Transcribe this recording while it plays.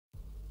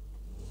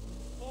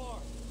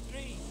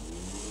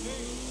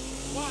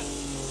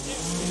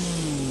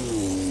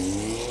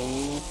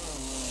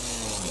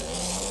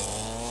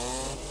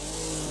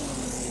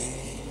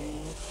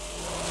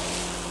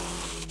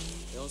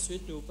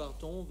ensuite nous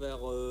partons vers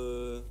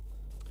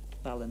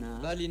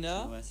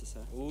Ballina, ouais, c'est ça.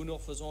 Où nous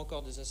refaisons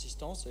encore des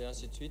assistances et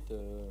ainsi de suite.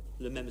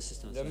 Le même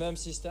système. Le même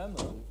système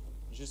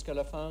jusqu'à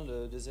la fin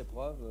des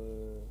épreuves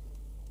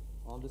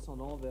en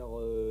descendant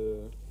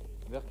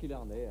vers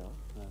Killarney,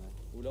 hein,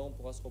 où là on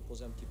pourra se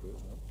reposer un petit peu.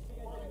 Hein.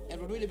 It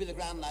would really be the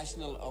Grand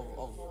National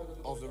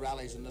of the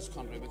rallies in this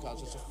country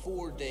because it's a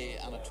 4-day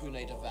and a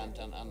 2-night event,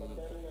 and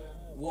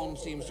one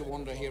seems to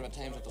wonder here at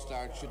times at the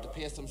start, should they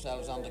pace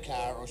themselves on the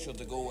car or should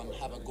they go and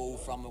have a go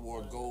from the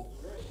word go?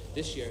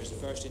 This year is the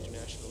first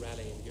international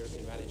rally in the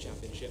European Rally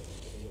Championship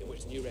in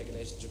which new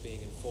regulations are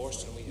being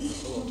enforced, and we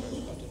have no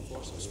alternative but to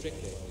enforce them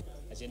strictly.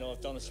 As you know,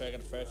 I've done the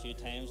circuit a fair few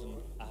times and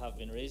I have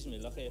been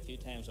reasonably lucky a few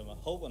times. I'm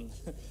hoping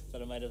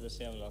that I might have the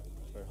same luck.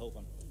 We're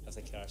hoping if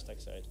the car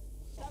sticks out.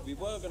 We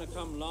were going to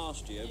come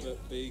last year, but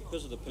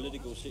because of the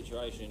political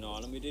situation in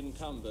Ireland, we didn't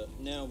come. But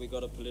now we've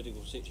got a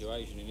political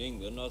situation in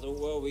England, I thought,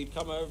 well, we'd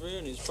come over here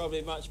and it's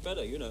probably much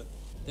better, you know.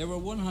 There were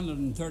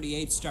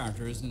 138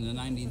 starters in the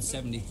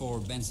 1974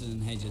 Benson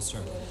and Hedges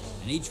circuit,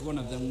 and each one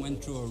of them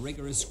went through a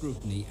rigorous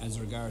scrutiny as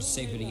regards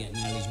safety and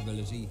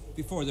eligibility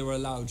before they were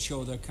allowed to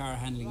show their car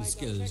handling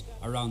skills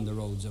around the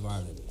roads of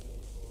Ireland.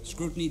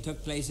 Scrutiny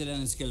took place at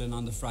Enniskillen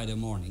on the Friday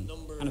morning,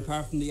 and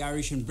apart from the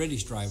Irish and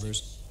British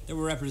drivers, there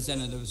were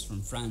representatives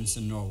from France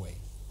and Norway.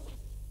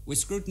 With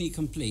scrutiny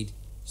complete,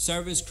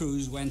 service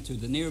crews went to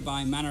the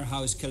nearby Manor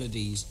House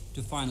Killardees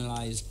to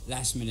finalise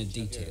last-minute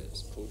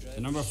details. The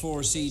number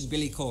 4 seed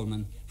Billy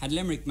Coleman had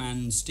Limerick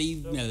man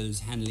Steve Mills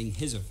handling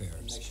his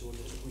affairs. Make sure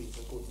that the wheels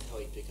are good and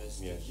tight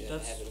because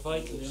that's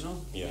vital, you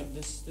know. Yeah. I mean,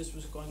 this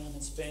was going on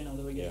in Spain, and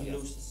they were getting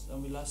loose,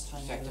 and we last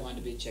time. In fact, I'm on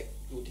the big check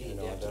routine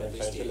after every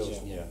stage.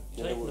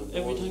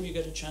 Every time you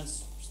get a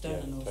chance,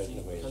 stand on those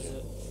things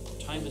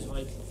because time is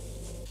vital.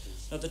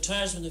 Now the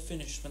tyres, when they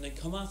finish, when they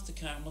come off the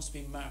car, must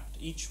be marked.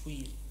 Each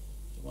wheel,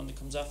 the one that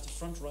comes off the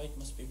front right,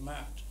 must be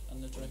marked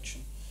on the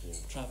direction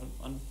of travel,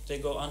 and they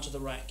go onto the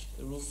rack,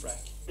 the roof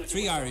rack.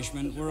 3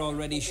 Irishmen were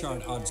already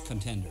short odds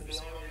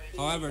contenders.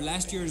 However,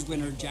 last year's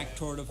winner Jack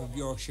Tordoff of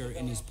Yorkshire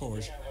in his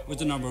Porsche was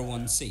the number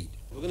 1 seed.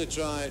 We're going to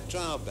try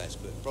our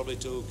best, but probably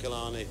to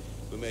Killarney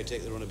we may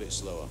take the run a bit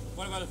slower.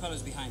 What about the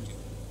fellas behind you?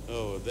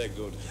 Oh, they're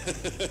good.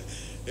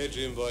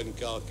 Adrian Boyd and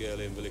Cahal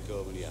Curley and Billy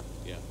Coleman,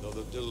 yeah,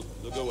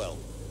 they'll go well.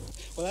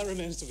 Well, that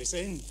remains to be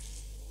seen.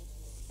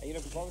 Are you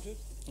looking forward to it?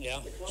 Yeah,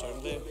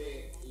 certainly.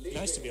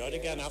 Nice to be out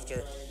again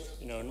after,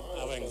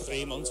 having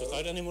 3 months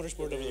without any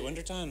motorsport over the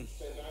winter time.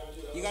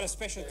 You got a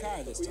special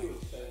car this time?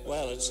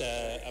 Well, it's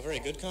a very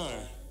good car.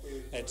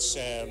 It's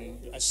a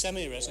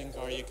semi-racing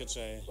car, you could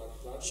say.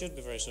 Should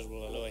be very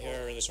suitable, although I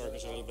hear the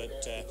circuit's a little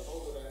bit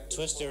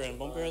twistier and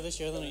bumpier this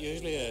year than it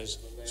usually is.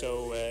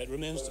 So it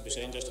remains to be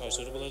seen just how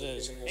suitable it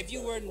is. If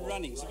you weren't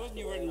running, supposing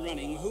you weren't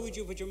running, who would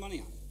you put your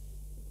money on?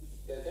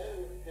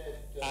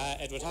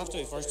 It would have to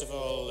be, first of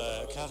all,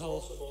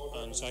 Cahal,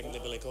 and secondly,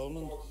 Billy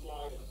Coleman.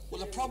 Well,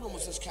 the problem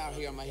with this car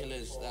here, Michael,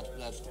 is that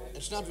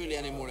it's not really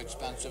any more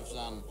expensive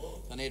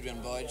than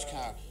Adrian Boyd's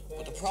car.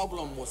 But the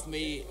problem with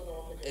me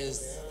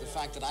is the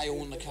fact that I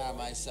own the car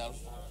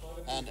myself,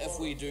 and if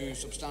we do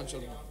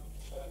substantial,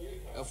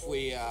 if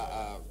we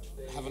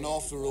have an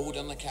off the road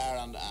in the car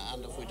and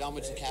if we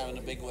damage the car in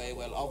a big way,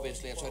 well,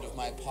 obviously it's out of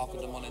my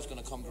pocket, the money is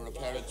going to come to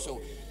repair it.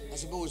 So I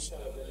suppose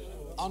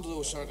under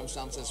those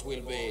circumstances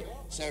we'll be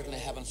certainly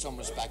having some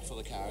respect for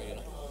the car,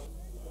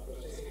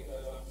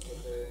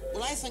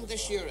 Well, I think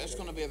this year it's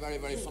going to be a very,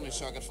 very funny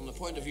circuit from the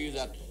point of view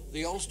that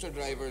the Ulster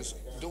drivers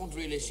don't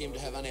really seem to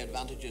have any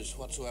advantages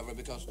whatsoever,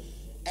 because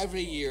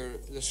every year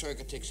the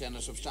circuit takes in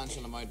a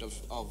substantial amount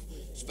of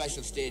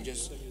special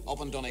stages up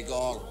in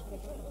Donegal,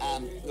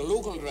 and the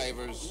local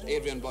drivers,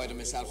 Adrian Boyd and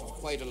myself, have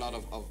quite a lot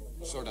of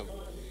sort of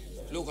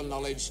local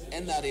knowledge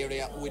in that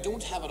area. We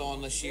don't have it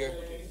on this year,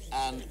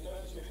 and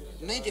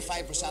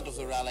 95% of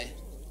the rally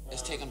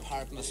is taking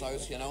part in the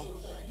south,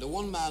 The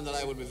one man that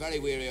I would be very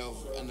wary of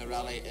in the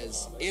rally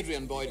is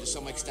Adrian Boyd to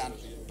some extent,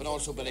 but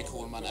also Billy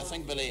Coleman. I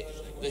think Billy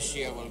this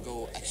year will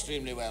go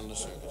extremely well in the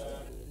circuit.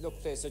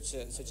 Look, there's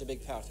such a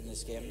big part in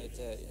this game that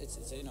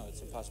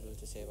it's impossible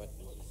to say what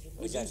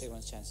exactly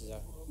one's chances are.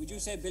 Would you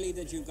say, Billy,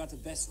 that you've got the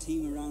best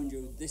team around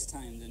you this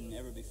time than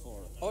ever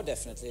before? Oh,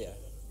 definitely, yeah.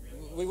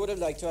 We would have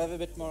liked to have a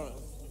bit more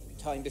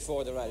time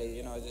before the rally,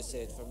 as I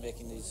said, for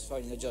making these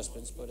final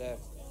adjustments, but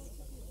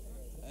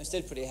I'm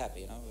still pretty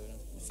happy, We're in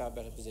a far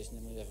better position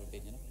than we've ever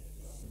been,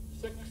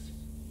 6,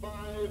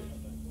 5,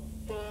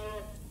 4,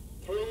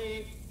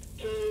 3,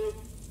 2,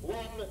 1,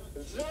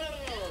 0.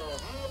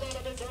 How about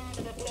a big round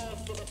of applause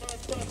for the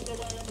first person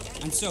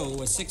away? And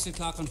so, at 6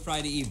 o'clock on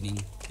Friday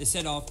evening, they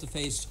set off to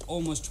face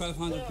almost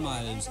 1,200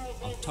 miles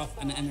of tough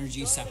and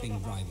energy-sapping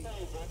driving.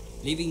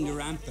 Leaving the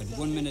ramp at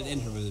 1-minute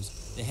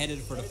intervals, they headed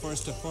for the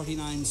first of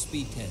 49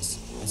 speed tests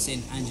at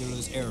St.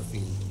 Angelo's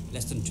airfield,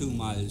 less than 2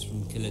 miles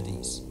from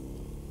Killardees.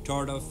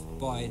 Tordoff,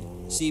 Boyd,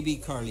 C.B.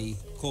 Curley,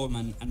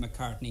 Coleman and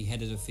McCartney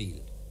headed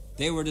afield.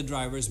 They were the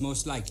drivers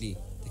most likely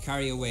to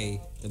carry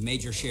away the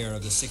major share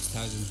of the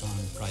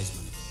 £6,000 prize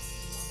money.